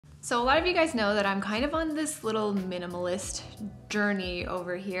So a lot of you guys know that I'm kind of on this little minimalist journey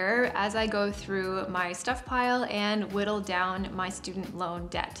over here as I go through my stuff pile and whittle down my student loan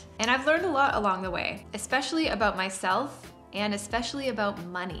debt. And I've learned a lot along the way, especially about myself and especially about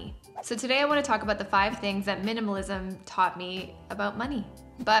money. So today I want to talk about the 5 things that minimalism taught me about money.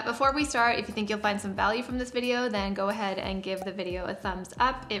 But before we start, if you think you'll find some value from this video, then go ahead and give the video a thumbs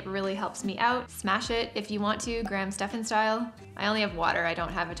up. It really helps me out. Smash it if you want to, Graham Stephan style. I only have water, I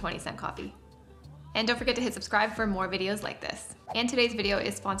don't have a 20-cent coffee. And don't forget to hit subscribe for more videos like this. And today's video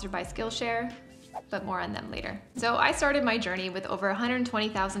is sponsored by Skillshare, but more on them later. So I started my journey with over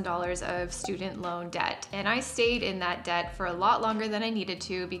 $120,000 of student loan debt, and I stayed in that debt for a lot longer than I needed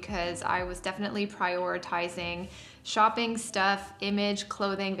to because I was definitely prioritizing shopping, stuff, image,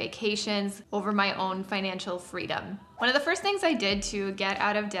 clothing, vacations over my own financial freedom. One of the first things I did to get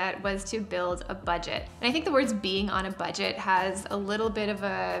out of debt was to build a budget. And I think the words being on a budget has a little bit of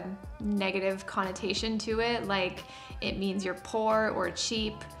a negative connotation to it, like it means you're poor or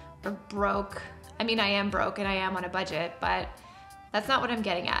cheap or broke. I mean, I am broke and I am on a budget, but that's not what I'm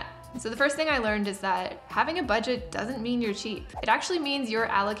getting at. So the first thing I learned is that having a budget doesn't mean you're cheap. It actually means you're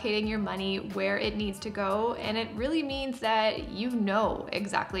allocating your money where it needs to go, and it really means that you know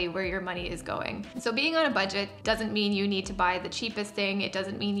exactly where your money is going. So being on a budget doesn't mean you need to buy the cheapest thing. It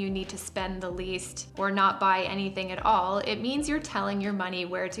doesn't mean you need to spend the least or not buy anything at all. It means you're telling your money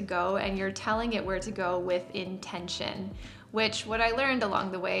where to go, and you're telling it where to go with intention. Which, what I learned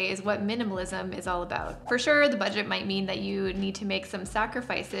along the way, is what minimalism is all about. For sure, the budget might mean that you need to make some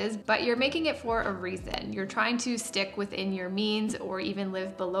sacrifices, but you're making it for a reason. You're trying to stick within your means or even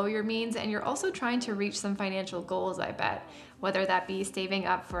live below your means, and you're also trying to reach some financial goals, I bet. Whether that be saving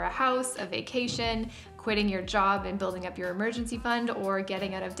up for a house, a vacation, quitting your job and building up your emergency fund, or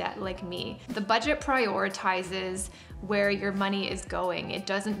getting out of debt like me. The budget prioritizes where your money is going. It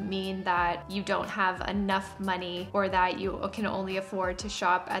doesn't mean that you don't have enough money or that you can only afford to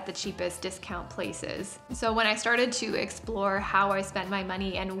shop at the cheapest discount places. So when I started to explore how I spent my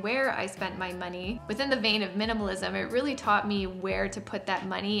money and where I spent my money, within the vein of minimalism, it really taught me where to put that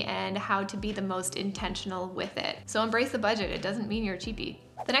money and how to be the most intentional with it. So embrace the budget. It doesn't mean you're cheapy.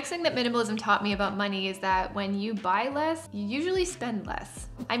 The next thing that minimalism taught me about money is that when you buy less, you usually spend less.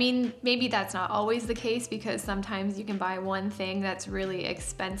 I mean, maybe that's not always the case because sometimes you can buy one thing that's really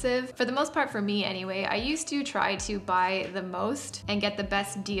expensive. For the most part, for me anyway, I used to try to buy the most and get the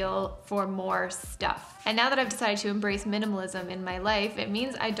best deal for more stuff. And now that I've decided to embrace minimalism in my life, it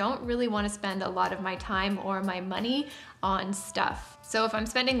means I don't really want to spend a lot of my time or my money on stuff. So if I'm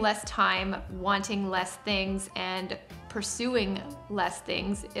spending less time wanting less things and pursuing less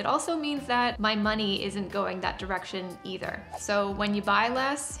things, it also means that my money isn't going that direction either. So when you buy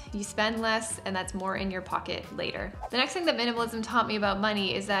less, you spend less, and that's more in your pocket later. The next thing that minimalism taught me about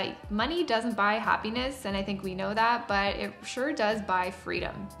money is that money doesn't buy happiness, and I think we know that, but it sure does buy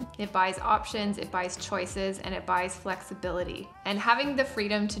freedom. It buys options, it buys choices, and it buys flexibility. And having the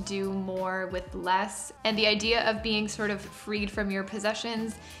freedom to do more with less, and the idea of being sort of freed from your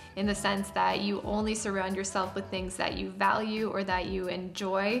possessions in the sense that you only surround yourself with things that you value or that you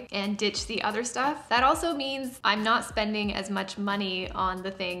enjoy and ditch the other stuff. That also means I'm not spending as much money on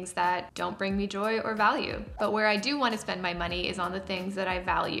the things that don't bring me joy or value. But where I do want to spend my money is on the things that I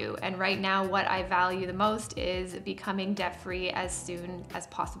value. And right now, what I value the most is becoming debt-free as soon as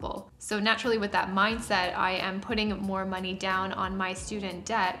possible. So naturally, with that mindset, I am putting more money down on my student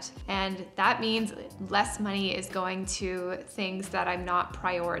debt. And that means less money is going to things that I'm not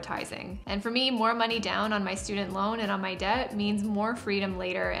prioritizing. And for me, more money down on my student loan and on my debt means more freedom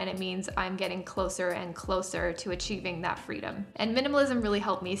later, and it means I'm getting closer and closer to achieving that freedom. And minimalism really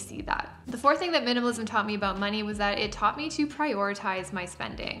helped me see that. The fourth thing that minimalism taught me about money was that it taught me to prioritize my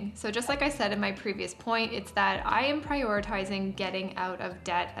spending. So just like I said in my previous point, it's that I am prioritizing getting out of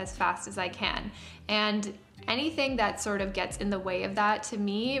debt as fast as I can. And anything that sort of gets in the way of that, to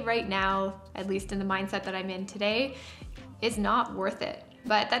me right now, at least in the mindset that I'm in today, is not worth it.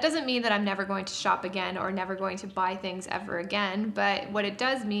 But that doesn't mean that I'm never going to shop again or never going to buy things ever again. But what it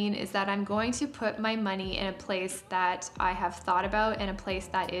does mean is that I'm going to put my money in a place that I have thought about and a place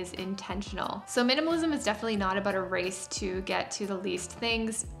that is intentional. So minimalism is definitely not about a race to get to the least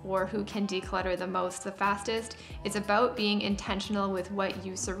things or who can declutter the most, the fastest. It's about being intentional with what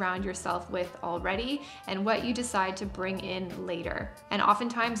you surround yourself with already and what you decide to bring in later. And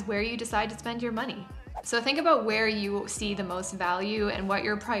oftentimes where you decide to spend your money. So think about where you see the most value and what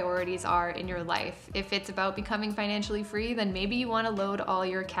your priorities are in your life. If it's about becoming financially free, then maybe you want to load all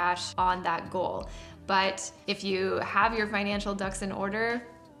your cash on that goal. But if you have your financial ducks in order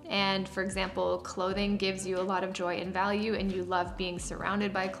and for example, clothing gives you a lot of joy and value and you love being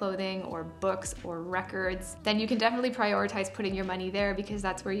surrounded by clothing or books or records, then you can definitely prioritize putting your money there because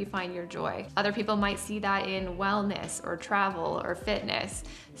that's where you find your joy. Other people might see that in wellness or travel or fitness.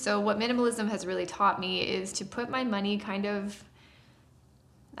 So what minimalism has really taught me is to put my money kind of,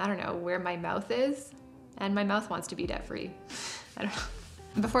 I don't know, where my mouth is, and my mouth wants to be debt-free. I don't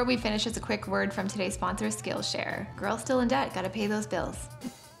know. Before we finish, just a quick word from today's sponsor, Skillshare. Girl still in debt, gotta pay those bills.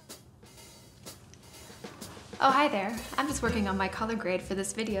 Oh, hi there. I'm just working on my color grade for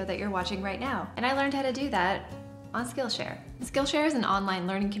this video that you're watching right now, and I learned how to do that on Skillshare. Skillshare is an online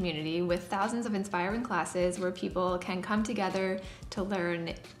learning community with thousands of inspiring classes where people can come together to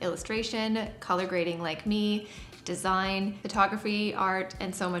learn illustration, color grading like me, design, photography, art,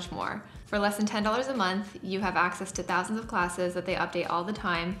 and so much more. For less than $10 a month, you have access to thousands of classes that they update all the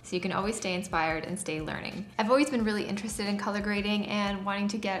time, so you can always stay inspired and stay learning. I've always been really interested in color grading and wanting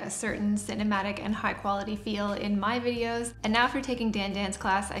to get a certain cinematic and high quality feel in my videos, and now after taking Dan Dan's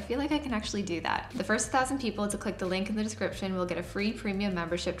class, I feel like I can actually do that. The first 1,000 people to click the link in the description will get a free premium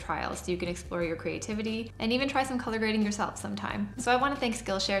membership trial, so you can explore your creativity and even try some color grading yourself sometime. So I want to thank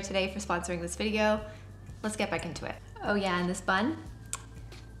Skillshare today for sponsoring this video. Let's get back into it. Oh yeah, and this bun?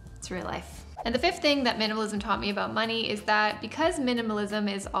 It's real life. And the fifth thing that minimalism taught me about money is that because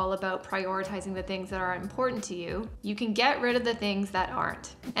minimalism is all about prioritizing the things that are important to you, you can get rid of the things that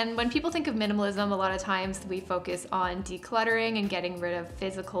aren't. And when people think of minimalism, a lot of times we focus on decluttering and getting rid of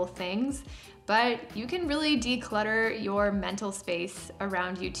physical things, but you can really declutter your mental space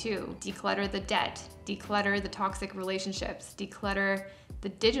around you too. Declutter the debt, declutter the toxic relationships, declutter the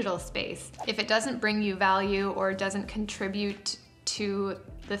digital space. If it doesn't bring you value or doesn't contribute to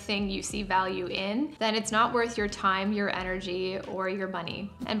the thing you see value in, then it's not worth your time, your energy, or your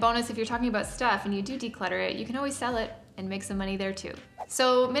money. And bonus, if you're talking about stuff and you do declutter it, you can always sell it and make some money there too.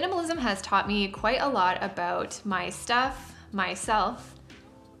 So minimalism has taught me quite a lot about my stuff, myself,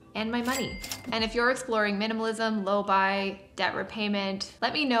 and my money. And if you're exploring minimalism, low buy, debt repayment,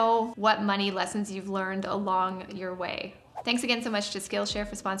 let me know what money lessons you've learned along your way. Thanks again so much to Skillshare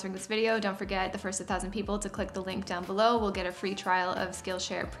for sponsoring this video. Don't forget, the first 1,000 people to click the link down below will get a free trial of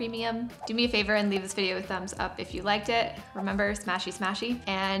Skillshare Premium. Do me a favor and leave this video a thumbs up if you liked it. Remember, smashy smashy.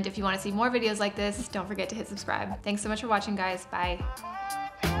 And if you want to see more videos like this, don't forget to hit subscribe. Thanks so much for watching, guys. Bye.